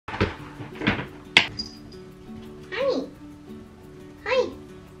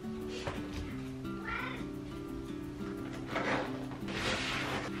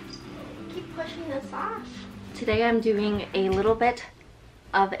Today I'm doing a little bit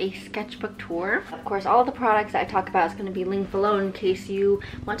of a sketchbook tour. Of course, all the products that I talk about is going to be linked below in case you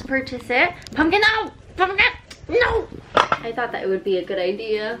want to purchase it. Pumpkin, no! Pumpkin, no! I thought that it would be a good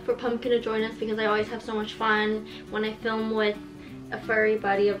idea for Pumpkin to join us because I always have so much fun when I film with a furry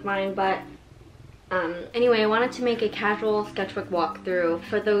buddy of mine, but anyway, I wanted to make a casual sketchbook walkthrough.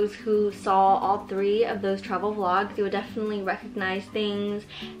 For those who saw all 3 of those travel vlogs, you would definitely recognize things,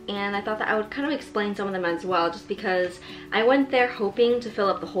 and I thought that I would kind of explain some of them as well, just because I went there hoping to fill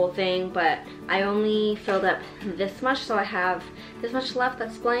up the whole thing, but I only filled up this much, so I have this much left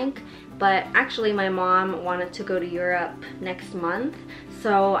that's blank. But actually my mom wanted to go to Europe next month,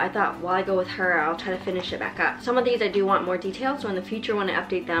 so I thought while I go with her, I'll try to finish it back up. Some of these I do want more details, so in the future when I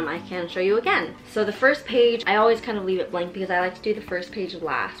update them, I can show you again. So the first page, I always kind of leave it blank because I like to do the first page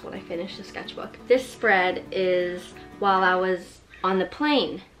last when I finish the sketchbook. This spread is while I was on the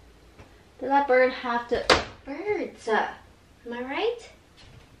plane. Does that bird have to... Birds! Am I right?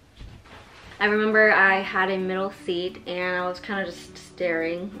 I remember I had a middle seat and I was kind of just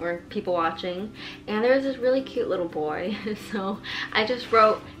staring, or people watching, and there was this really cute little boy. So I just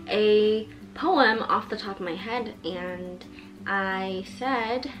wrote a poem off the top of my head, and I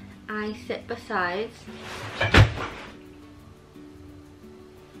said, I sit beside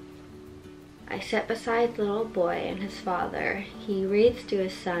the little boy and his father. He reads to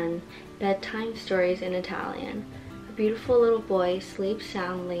his son bedtime stories in Italian. A beautiful little boy sleeps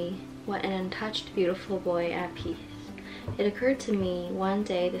soundly. What an untouched, beautiful boy at peace. It occurred to me one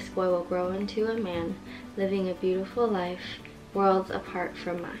day this boy will grow into a man, living a beautiful life, worlds apart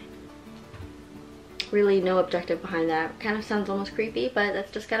from mine. Really no objective behind that. Kind of sounds almost creepy, but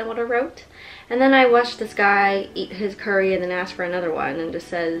that's just kind of what I wrote. And then I watched this guy eat his curry and then ask for another one, and just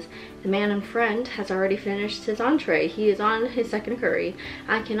says, the man in front has already finished his entree. He is on his second curry.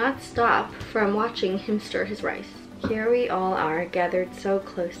 I cannot stop from watching him stir his rice. Here we all are, gathered so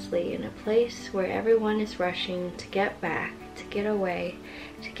closely in a place where everyone is rushing to get back, to get away,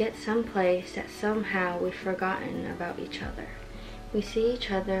 to get someplace that somehow we've forgotten about each other. We see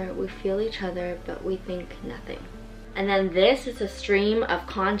each other, we feel each other, but we think nothing. And then this is a stream of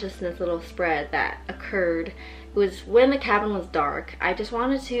consciousness little spread that occurred. It was when the cabin was dark. I just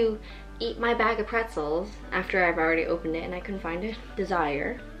wanted to eat my bag of pretzels after I've already opened it and I couldn't find it.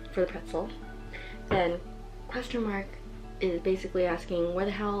 Desire for the pretzel. Then question mark is basically asking, where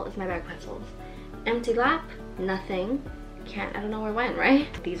the hell is my bag of pretzels? Empty lap, nothing. I don't know where it went, right?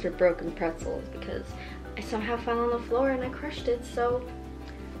 These are broken pretzels because I somehow fell on the floor and I crushed it, so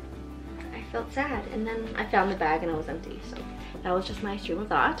I felt sad. And then I found the bag and it was empty, so that was just my stream of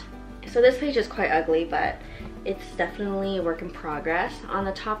thought. So this page is quite ugly, but it's definitely a work in progress. On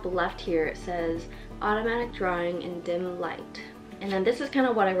the top left here it says automatic drawing in dim light. And then this is kind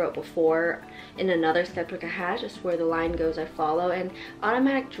of what I wrote before in another sketchbook I had, just where the line goes I follow. And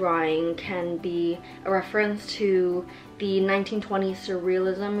automatic drawing can be a reference to the 1920s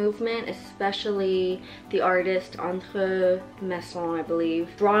surrealism movement, especially the artist Andre Masson, I believe.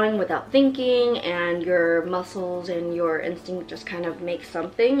 Drawing without thinking, and your muscles and your instinct just kind of make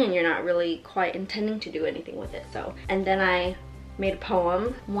something and you're not really quite intending to do anything with it. So, and then I made a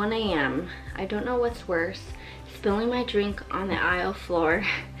poem. 1 a.m. I don't know what's worse, spilling my drink on the aisle floor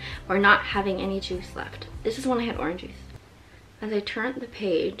or not having any juice left. This is when I had orange juice. As I turned the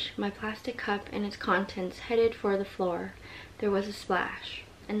page, my plastic cup and its contents headed for the floor. There was a splash,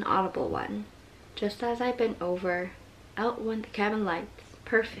 an audible one. Just as I bent over, out went the cabin lights.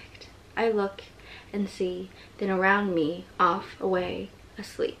 Perfect. I look and see, then around me, off, away,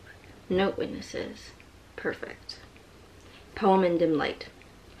 asleep. No witnesses. Perfect. Poem in dim light,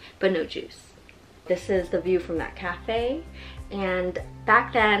 but no juice. This is the view from that cafe, and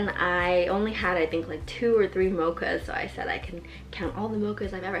back then I only had I think like 2 or 3 mochas, so I said I can count all the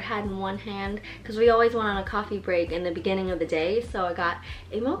mochas I've ever had in one hand because we always went on a coffee break in the beginning of the day, so I got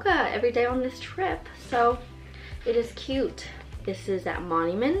a mocha every day on this trip, so it is cute. This is that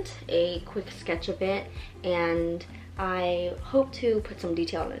monument, a quick sketch of it, and I hope to put some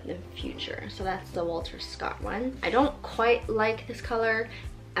detail in it in the future. So that's the Walter Scott one. I don't quite like this color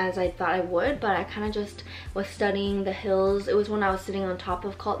as I thought I would, but I kind of just was studying the hills. It was when I was sitting on top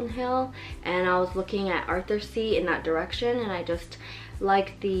of Calton Hill and I was looking at Arthur's Seat in that direction, and I just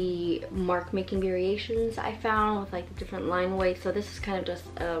liked the mark making variations I found with like the different line weights. So this is kind of just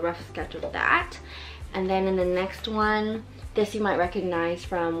a rough sketch of that. And then in the next one, this you might recognize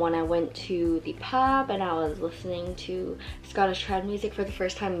from when I went to the pub and I was listening to Scottish trad music for the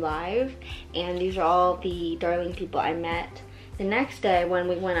first time live, and these are all the darling people I met the next day when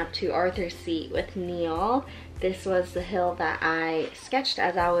we went up to Arthur's Seat with Neil. this was the hill that I sketched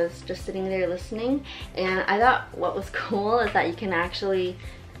as I was just sitting there listening, and I thought what was cool is that you can actually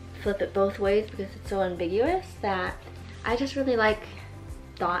flip it both ways because it's so ambiguous that I just really like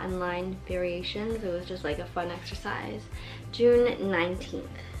dot and line variations. It was just like a fun exercise. June 19th.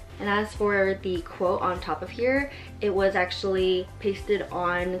 And as for the quote on top of here, it was actually pasted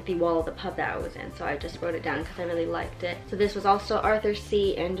on the wall of the pub that I was in, so I just wrote it down because I really liked it. So this was also Arthur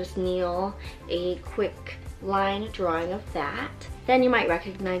C. and just Neil, a quick line drawing of that. Then you might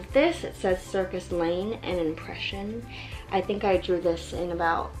recognize this. It says Circus Lane, an impression. I think I drew this in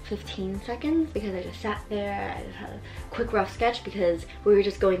about 15 seconds because I just sat there. I just had a quick rough sketch because we were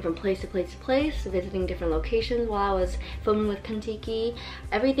just going from place to place to place, visiting different locations while I was filming with Contiki.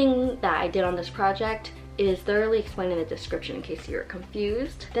 Everything that I did on this project is thoroughly explained in the description in case you're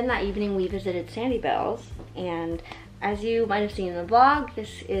confused. Then that evening we visited Sandy Bell's, and as you might have seen in the vlog,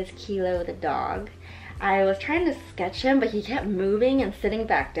 this is Kilo the dog. I was trying to sketch him, but he kept moving and sitting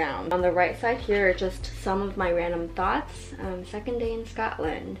back down. On the right side here are just some of my random thoughts. Second day in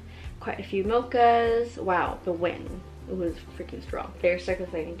Scotland. Quite a few mochas. Wow, the wind. It was freaking strong. There's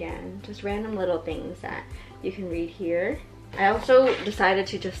Circus Lane again. Just random little things that you can read here. I also decided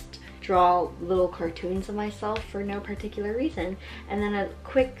to just draw little cartoons of myself for no particular reason. And then a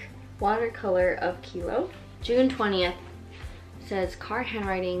quick watercolor of Kilo. June 20th. Says car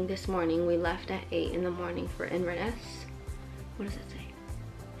handwriting this morning. We left at 8 in the morning for Inverness. What does it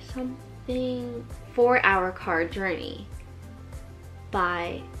say? Something 4-hour car journey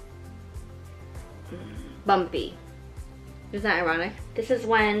by Bumpy. Isn't that ironic? This is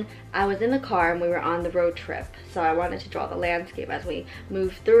when I was in the car and we were on the road trip. So I wanted to draw the landscape as we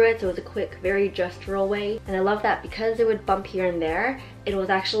moved through it. So it was a quick, very gestural way. And I love that because it would bump here and there, it was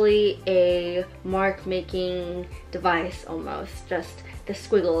actually a mark making device almost. Just the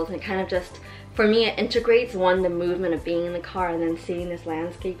squiggles, and kind of just, for me, it integrates the movement of being in the car and then seeing this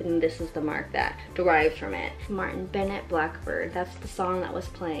landscape, and this is the mark that derives from it. Martin Bennett, Blackbird. That's the song that was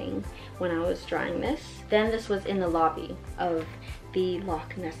playing when I was drawing this. Then this was in the lobby of the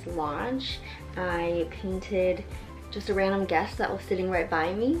Loch Ness Lodge. I painted just a random guest that was sitting right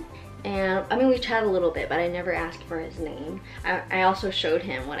by me. And I mean, we chatted a little bit, but I never asked for his name. I also showed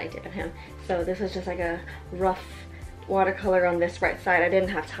him what I did of him. So this was just like a rough watercolor on this right side. I didn't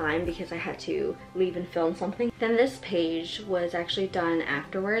have time because I had to leave and film something. Then this page was actually done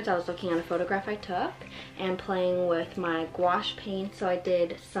afterwards. I was looking at a photograph I took and playing with my gouache paint. So I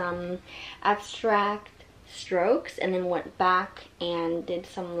did some abstract strokes and then went back and did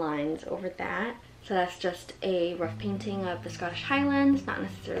some lines over that. So that's just a rough painting of the Scottish Highlands, not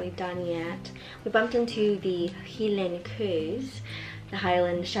necessarily done yet. We bumped into the Highland cows, the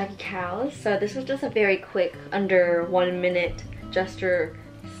Highland shaggy cows. So this was just a very quick, under 1 minute gesture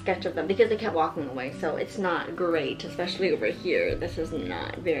sketch of them because they kept walking away. So it's not great, especially over here. This is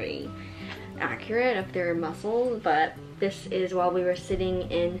not very accurate of their muscles, but this is while we were sitting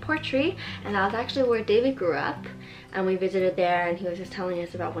in Portree, and that was actually where David grew up. And we visited there, and he was just telling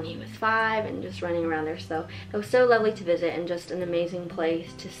us about when he was 5 and just running around there. So it was so lovely to visit and just an amazing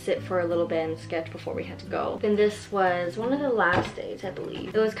place to sit for a little bit and sketch before we had to go. Then this was one of the last days, I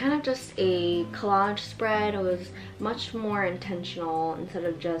believe. It was kind of just a collage spread. It was much more intentional instead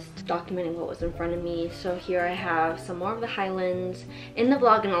of just documenting what was in front of me. So here I have some more of the Highlands in the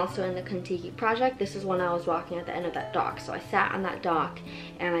vlog and also in the Contiki project. This is when I was walking at the end of that dock. So I sat on that dock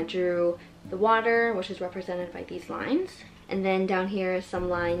and I drew the water, which is represented by these lines. And then down here are some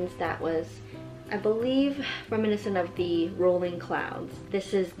lines that was, I believe, reminiscent of the rolling clouds.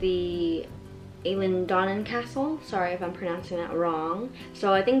 This is the Eilean Castle. Sorry if I'm pronouncing that wrong.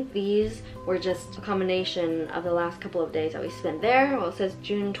 So I think these were just a combination of the last couple of days that we spent there. Well, it says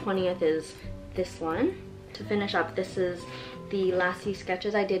June 20th is this one. To finish up, this is the last few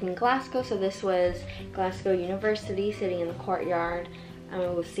sketches I did in Glasgow. So this was Glasgow University, sitting in the courtyard.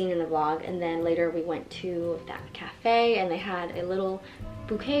 It was seen in the vlog, and then later we went to that cafe and they had a little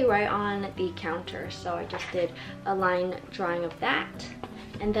bouquet right on the counter. So I just did a line drawing of that.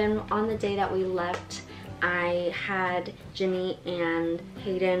 And then on the day that we left, I had Ginny and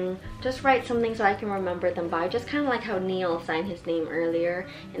Hayden just write something so I can remember them by, just kind of like how Neil signed his name earlier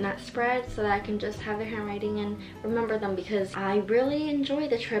in that spread, so that I can just have their handwriting and remember them, because I really enjoyed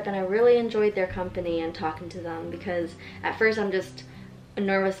the trip and I really enjoyed their company and talking to them, because at first I'm just a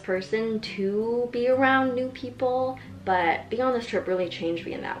nervous person to be around new people, but being on this trip really changed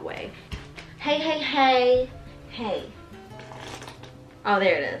me in that way. Hey, hey, hey, hey. Oh,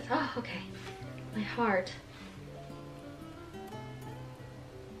 there it is. Oh, okay. My heart.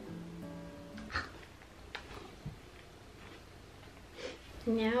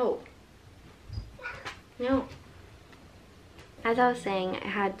 No. No. As I was saying, I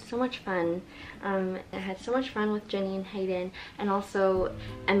had so much fun. I had so much fun with Jenny and Hayden, and also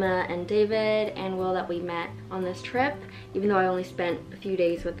Emma and David and Will that we met on this trip. Even though I only spent a few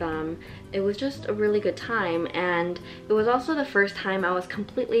days with them, it was just a really good time. And it was also the first time I was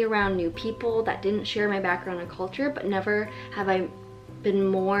completely around new people that didn't share my background and culture, but never have I been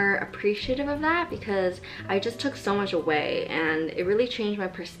more appreciative of that, because I just took so much away, and it really changed my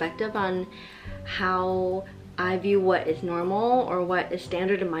perspective on how I view what is normal or what is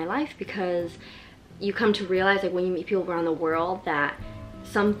standard in my life, because you come to realize, like, when you meet people around the world, that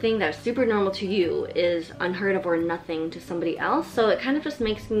something that's super normal to you is unheard of or nothing to somebody else. So it kind of just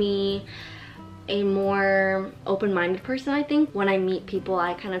makes me a more open-minded person, I think. When I meet people,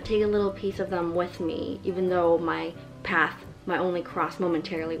 I kind of take a little piece of them with me, even though my path might only cross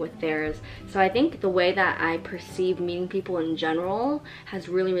momentarily with theirs. So I think the way that I perceive meeting people in general has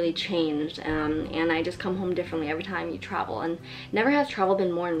really changed, and I just come home differently every time you travel. And never has travel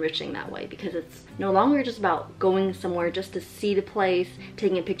been more enriching that way, because it's no longer just about going somewhere just to see the place,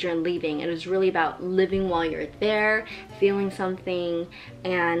 taking a picture and leaving. It is really about living while you're there, feeling something,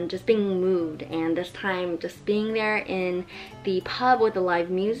 and just being moved. And this time, just being there in the pub with the live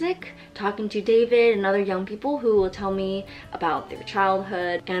music, talking to David and other young people who will tell me about their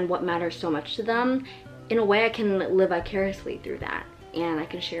childhood and what matters so much to them. In a way, I can live vicariously through that, and I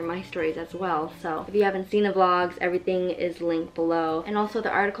can share my stories as well. So if you haven't seen the vlogs, everything is linked below. And also the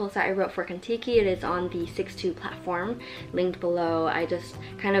articles that I wrote for Contiki, it is on the 6.2 platform, linked below. I just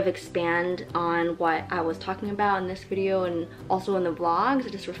kind of expand on what I was talking about in this video, and also in the vlogs, I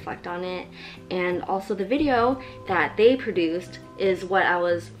just reflect on it. And also the video that they produced is what I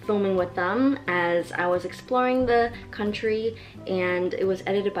was filming with them as I was exploring the country, and it was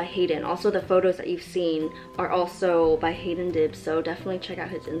edited by Hayden. Also the photos that you've seen are also by Hayden Dibs, so definitely check out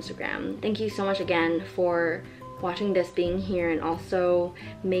his Instagram. Thank you so much again for watching this, being here, and also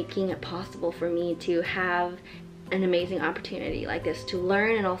making it possible for me to have an amazing opportunity like this to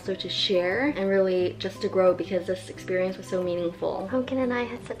learn and also to share, and really just to grow, because this experience was so meaningful. Pumpkin and I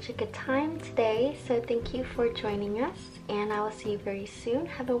had such a good time today, so thank you for joining us, and I will see you very soon.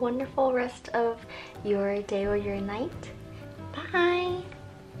 Have a wonderful rest of your day or your night. Bye!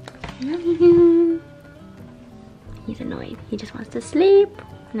 Love you! He's annoyed. He just wants to sleep.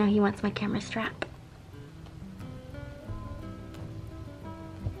 Now he wants my camera strap.